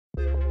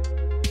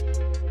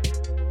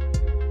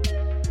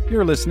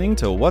You're listening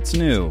to What's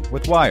New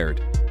with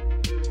Wired.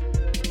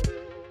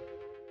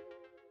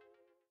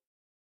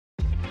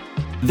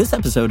 This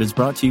episode is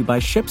brought to you by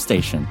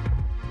ShipStation.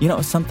 You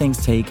know, some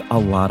things take a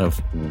lot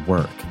of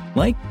work,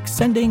 like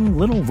sending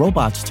little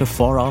robots to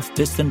far-off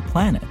distant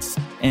planets.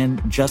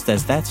 And just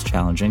as that's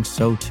challenging,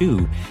 so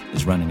too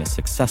is running a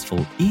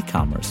successful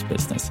e-commerce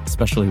business,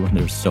 especially when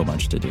there's so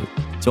much to do.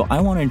 So I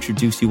want to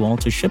introduce you all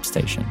to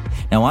ShipStation.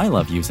 Now, I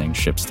love using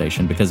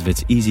ShipStation because of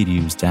its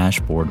easy-to-use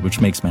dashboard,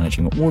 which makes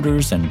managing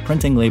orders and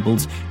printing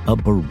labels a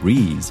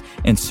breeze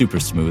and super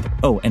smooth.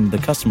 Oh, and the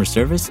customer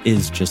service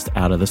is just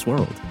out of this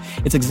world.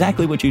 It's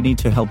exactly what you need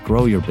to help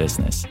grow your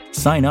business.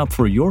 Sign up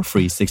for your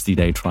free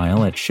 60-day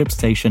trial at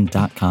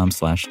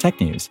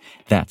shipstation.com/technews.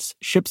 That's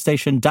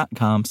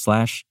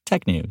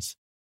shipstation.com/technews.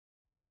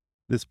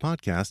 This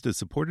podcast is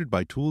supported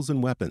by Tools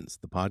and Weapons,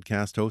 the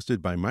podcast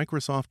hosted by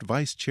Microsoft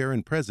Vice Chair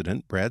and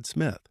President Brad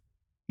Smith.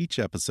 Each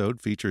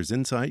episode features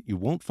insight you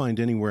won't find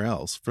anywhere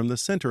else from the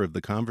center of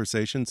the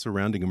conversation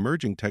surrounding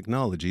emerging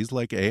technologies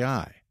like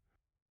AI.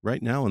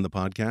 Right now on the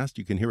podcast,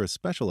 you can hear a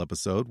special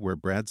episode where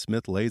Brad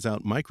Smith lays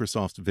out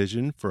Microsoft's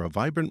vision for a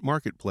vibrant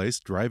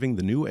marketplace driving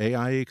the new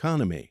AI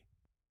economy.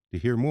 To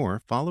hear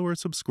more, follow or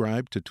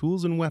subscribe to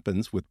Tools and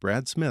Weapons with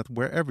Brad Smith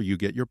wherever you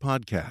get your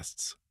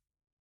podcasts.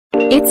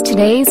 It's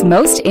today's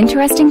most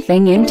interesting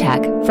thing in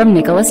tech from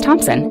Nicholas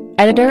Thompson,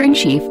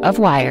 editor-in-chief of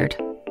Wired.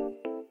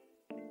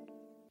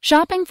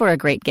 Shopping for a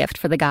great gift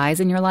for the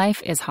guys in your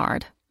life is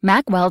hard.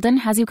 Mack Weldon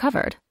has you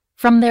covered.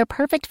 From their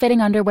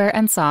perfect-fitting underwear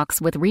and socks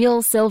with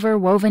real silver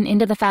woven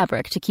into the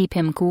fabric to keep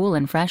him cool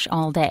and fresh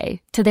all day,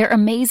 to their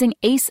amazing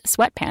Ace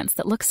sweatpants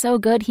that look so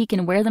good he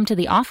can wear them to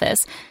the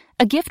office,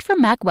 a gift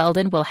from Mack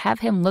Weldon will have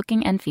him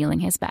looking and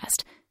feeling his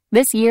best.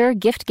 This year,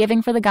 gift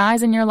giving for the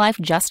guys in your life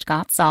just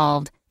got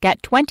solved.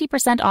 Get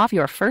 20% off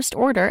your first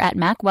order at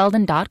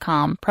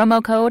MackWeldon.com,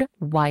 promo code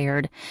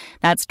WIRED.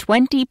 That's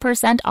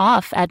 20%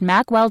 off at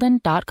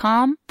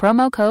MackWeldon.com,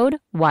 promo code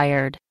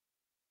WIRED.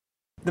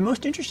 The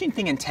most interesting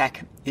thing in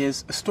tech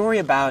is a story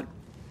about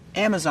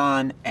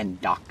Amazon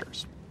and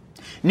doctors.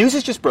 News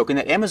has just broken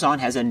that Amazon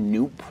has a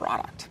new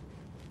product.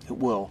 It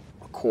will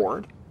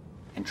record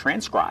and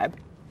transcribe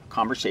a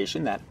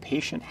conversation that a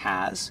patient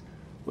has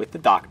with the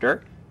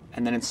doctor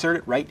and then insert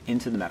it right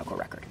into the medical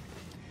record.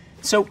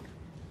 So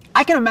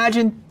I can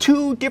imagine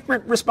two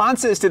different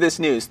responses to this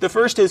news. The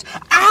first is,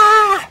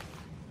 ah!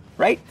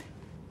 Right?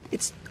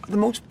 It's the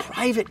most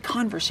private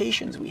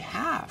conversations we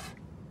have.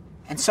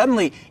 And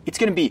suddenly it's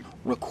going to be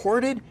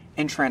recorded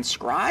and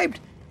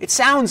transcribed. It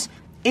sounds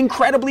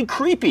incredibly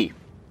creepy.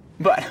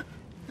 But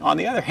on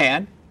the other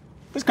hand,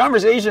 those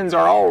conversations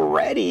are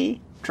already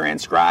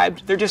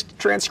transcribed. They're just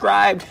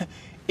transcribed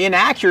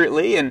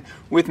inaccurately and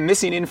with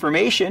missing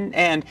information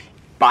and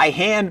by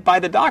hand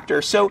by the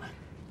doctor. So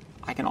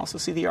I can also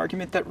see the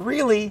argument that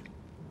really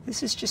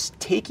this is just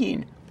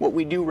taking what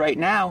we do right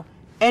now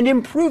and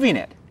improving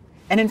it.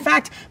 And in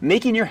fact,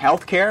 making your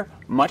healthcare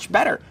much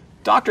better.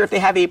 Doctor, if they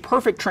have a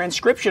perfect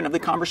transcription of the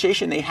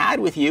conversation they had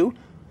with you,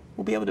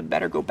 we'll be able to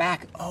better go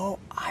back. Oh,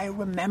 I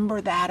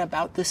remember that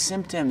about the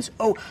symptoms.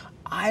 Oh,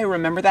 I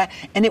remember that.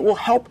 And it will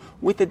help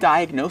with the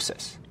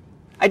diagnosis.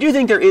 I do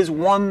think there is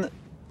one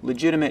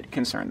legitimate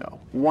concern, though,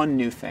 one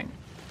new thing.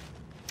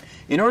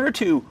 In order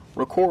to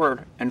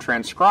record and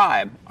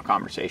transcribe a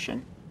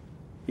conversation,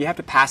 you have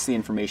to pass the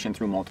information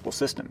through multiple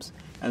systems.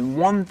 And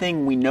one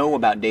thing we know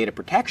about data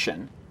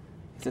protection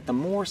is that the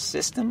more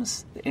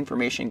systems the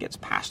information gets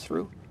passed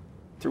through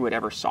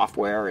whatever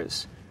software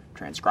is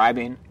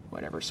transcribing,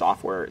 whatever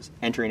software is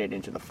entering it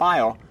into the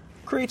file,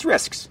 creates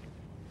risks.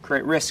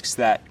 Create risks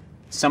that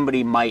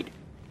somebody might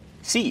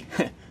see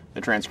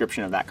the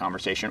transcription of that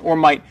conversation or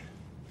might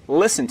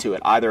listen to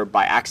it either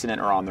by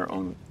accident or on their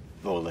own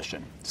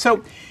volition.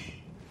 So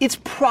it's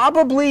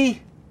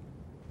probably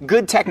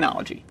good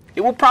technology.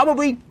 It will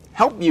probably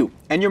help you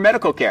and your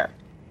medical care.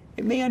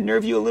 It may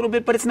unnerve you a little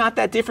bit, but it's not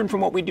that different from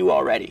what we do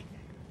already.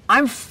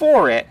 I'm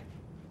for it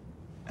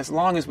as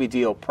long as we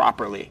deal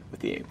properly with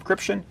the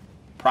encryption,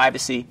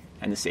 privacy,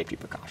 and the safety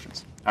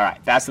precautions. All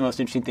right, that's the most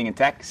interesting thing in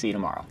tech. See you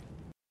tomorrow.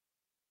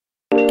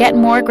 Get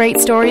more great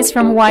stories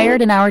from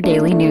Wired in our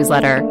daily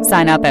newsletter.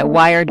 Sign up at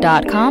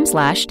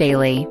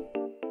wired.com/daily.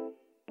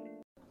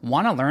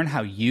 Want to learn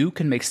how you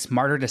can make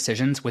smarter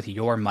decisions with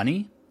your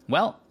money?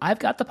 Well, I've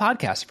got the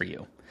podcast for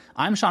you.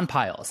 I'm Sean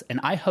Piles, and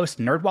I host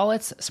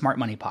NerdWallet's Smart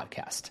Money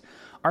Podcast.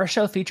 Our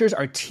show features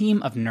our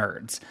team of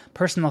nerds,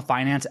 personal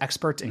finance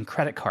experts in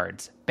credit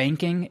cards,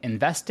 banking,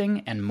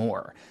 investing, and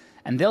more.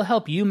 And they'll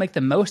help you make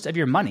the most of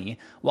your money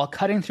while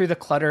cutting through the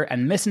clutter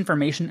and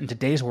misinformation in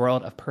today's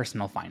world of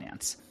personal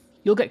finance.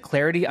 You'll get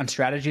clarity on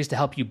strategies to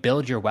help you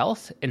build your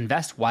wealth,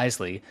 invest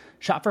wisely,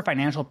 shop for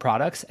financial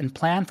products, and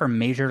plan for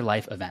major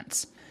life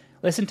events.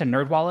 Listen to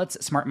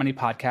NerdWallet's Smart Money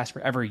Podcast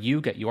wherever you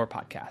get your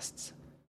podcasts.